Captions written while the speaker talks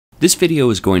This video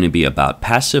is going to be about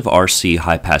passive RC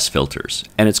high-pass filters,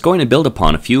 and it's going to build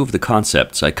upon a few of the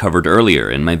concepts I covered earlier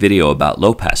in my video about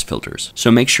low-pass filters, so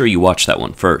make sure you watch that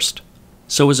one first.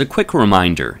 So as a quick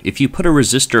reminder, if you put a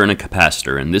resistor and a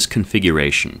capacitor in this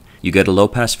configuration, you get a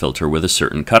low-pass filter with a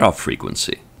certain cutoff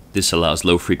frequency. This allows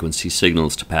low-frequency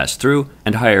signals to pass through,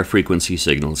 and higher-frequency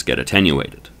signals get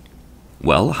attenuated.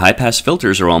 Well, high-pass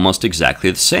filters are almost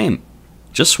exactly the same.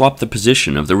 Just swap the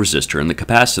position of the resistor and the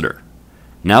capacitor.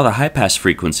 Now the high-pass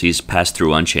frequencies pass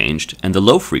through unchanged, and the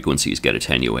low frequencies get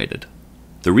attenuated.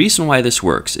 The reason why this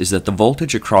works is that the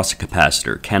voltage across a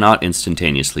capacitor cannot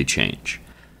instantaneously change.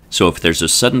 So if there's a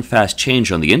sudden fast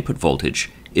change on the input voltage,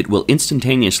 it will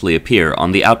instantaneously appear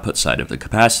on the output side of the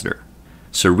capacitor.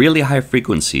 So really high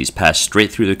frequencies pass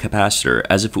straight through the capacitor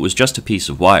as if it was just a piece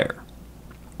of wire.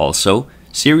 Also,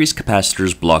 series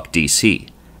capacitors block DC.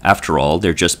 After all,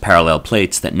 they're just parallel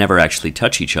plates that never actually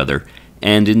touch each other,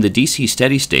 and in the DC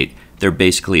steady state, they're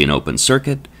basically an open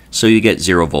circuit, so you get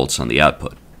 0 volts on the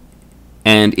output.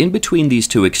 And in between these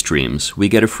two extremes, we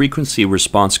get a frequency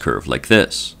response curve like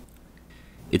this.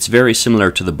 It's very similar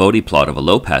to the Bode plot of a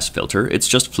low-pass filter, it's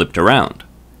just flipped around.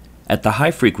 At the high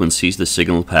frequencies, the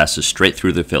signal passes straight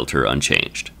through the filter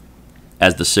unchanged.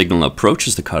 As the signal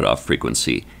approaches the cutoff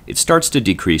frequency, it starts to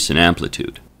decrease in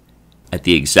amplitude. At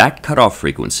the exact cutoff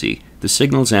frequency, the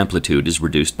signal's amplitude is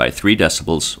reduced by 3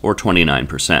 decibels or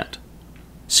 29%.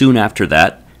 Soon after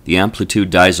that, the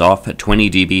amplitude dies off at 20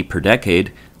 dB per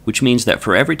decade, which means that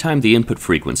for every time the input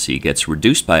frequency gets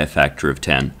reduced by a factor of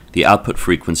 10, the output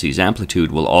frequency's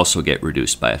amplitude will also get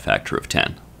reduced by a factor of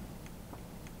 10.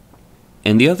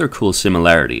 And the other cool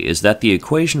similarity is that the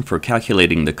equation for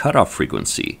calculating the cutoff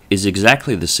frequency is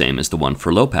exactly the same as the one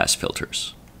for low-pass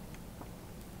filters.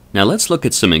 Now let's look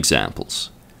at some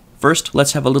examples. First,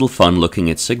 let's have a little fun looking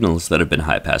at signals that have been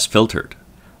high-pass filtered.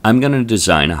 I'm going to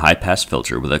design a high-pass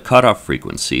filter with a cutoff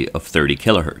frequency of 30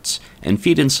 kHz and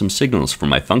feed in some signals from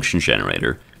my function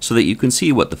generator so that you can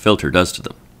see what the filter does to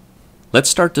them.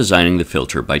 Let's start designing the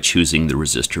filter by choosing the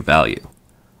resistor value.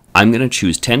 I'm going to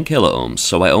choose 10 kiloohms,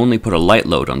 so I only put a light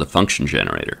load on the function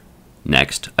generator.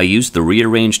 Next, I use the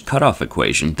rearranged cutoff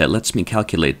equation that lets me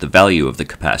calculate the value of the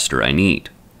capacitor I need.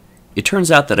 It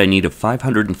turns out that I need a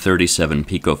 537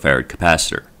 picofarad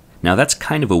capacitor. Now that's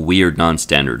kind of a weird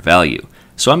non-standard value,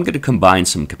 so I'm going to combine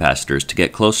some capacitors to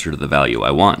get closer to the value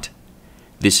I want.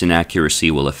 This inaccuracy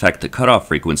will affect the cutoff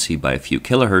frequency by a few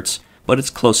kilohertz, but it's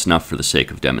close enough for the sake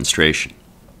of demonstration.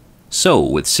 So,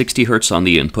 with 60 Hz on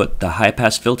the input, the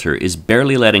high-pass filter is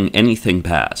barely letting anything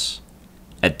pass.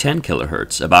 At 10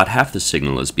 kHz, about half the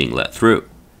signal is being let through.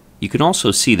 You can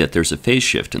also see that there's a phase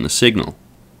shift in the signal.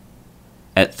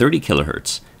 At 30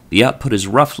 kHz, the output is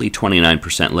roughly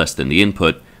 29% less than the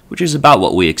input, which is about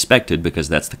what we expected because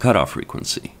that's the cutoff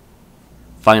frequency.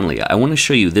 Finally, I want to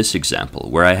show you this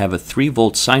example where I have a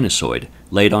 3-volt sinusoid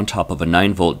laid on top of a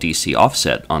 9-volt DC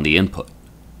offset on the input.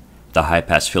 The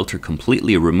high-pass filter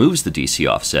completely removes the DC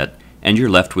offset, and you're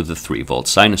left with a 3-volt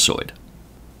sinusoid.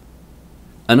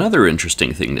 Another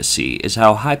interesting thing to see is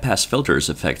how high-pass filters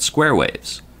affect square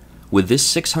waves. With this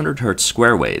 600 Hz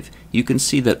square wave, you can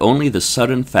see that only the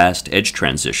sudden fast edge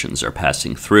transitions are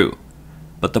passing through,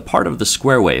 but the part of the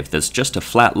square wave that's just a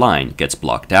flat line gets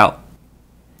blocked out.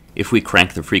 If we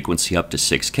crank the frequency up to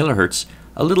 6 kHz,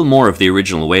 a little more of the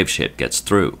original wave shape gets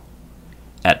through.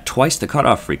 At twice the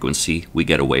cutoff frequency, we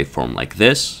get a waveform like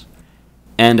this,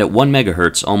 and at 1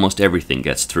 MHz, almost everything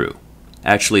gets through.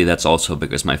 Actually, that's also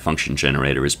because my function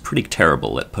generator is pretty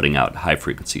terrible at putting out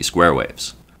high-frequency square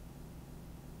waves.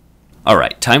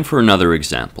 Alright, time for another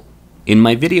example. In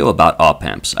my video about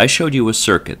op-amps, I showed you a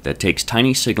circuit that takes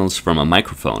tiny signals from a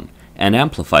microphone and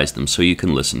amplifies them so you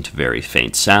can listen to very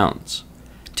faint sounds.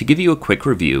 To give you a quick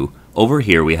review, over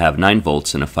here we have 9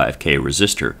 volts and a 5K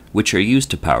resistor, which are used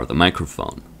to power the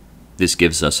microphone. This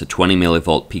gives us a 20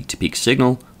 millivolt peak-to-peak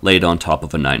signal laid on top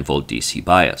of a 9-volt DC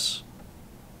bias.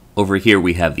 Over here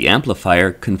we have the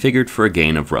amplifier configured for a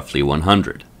gain of roughly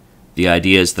 100. The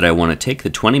idea is that I want to take the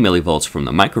 20 millivolts from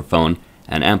the microphone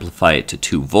and amplify it to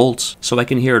 2 volts so I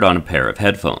can hear it on a pair of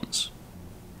headphones.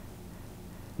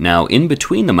 Now, in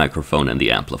between the microphone and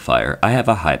the amplifier, I have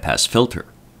a high-pass filter.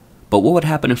 But what would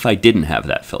happen if I didn't have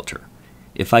that filter?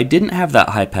 If I didn't have that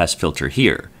high-pass filter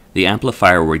here, the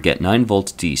amplifier would get 9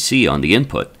 volts DC on the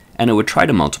input, and it would try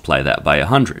to multiply that by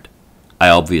 100. I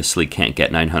obviously can't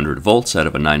get 900 volts out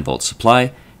of a 9-volt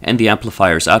supply, and the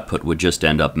amplifier's output would just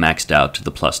end up maxed out to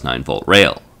the plus 9-volt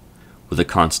rail. With a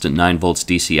constant 9 volts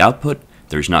DC output,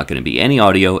 there's not going to be any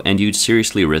audio, and you'd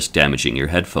seriously risk damaging your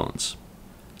headphones.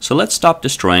 So let's stop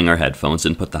destroying our headphones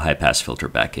and put the high-pass filter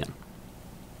back in.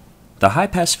 The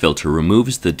high-pass filter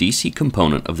removes the DC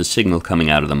component of the signal coming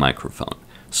out of the microphone,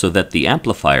 so that the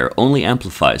amplifier only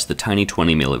amplifies the tiny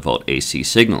 20 mV AC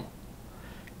signal.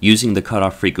 Using the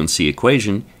cutoff frequency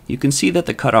equation, you can see that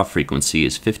the cutoff frequency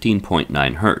is 15.9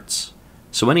 Hz,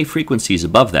 so any frequencies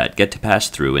above that get to pass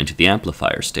through into the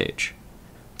amplifier stage.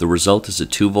 The result is a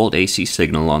 2V AC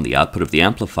signal on the output of the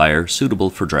amplifier suitable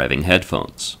for driving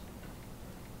headphones.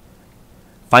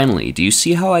 Finally, do you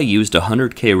see how I used a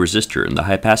 100K resistor in the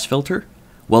high-pass filter?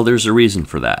 Well, there's a reason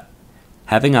for that.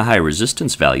 Having a high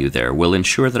resistance value there will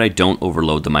ensure that I don't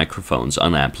overload the microphone's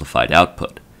unamplified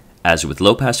output. As with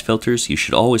low-pass filters, you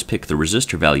should always pick the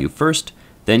resistor value first,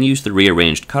 then use the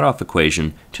rearranged cutoff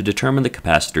equation to determine the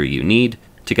capacitor you need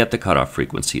to get the cutoff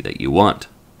frequency that you want.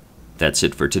 That's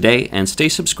it for today, and stay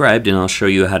subscribed and I'll show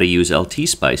you how to use LT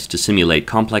Spice to simulate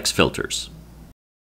complex filters.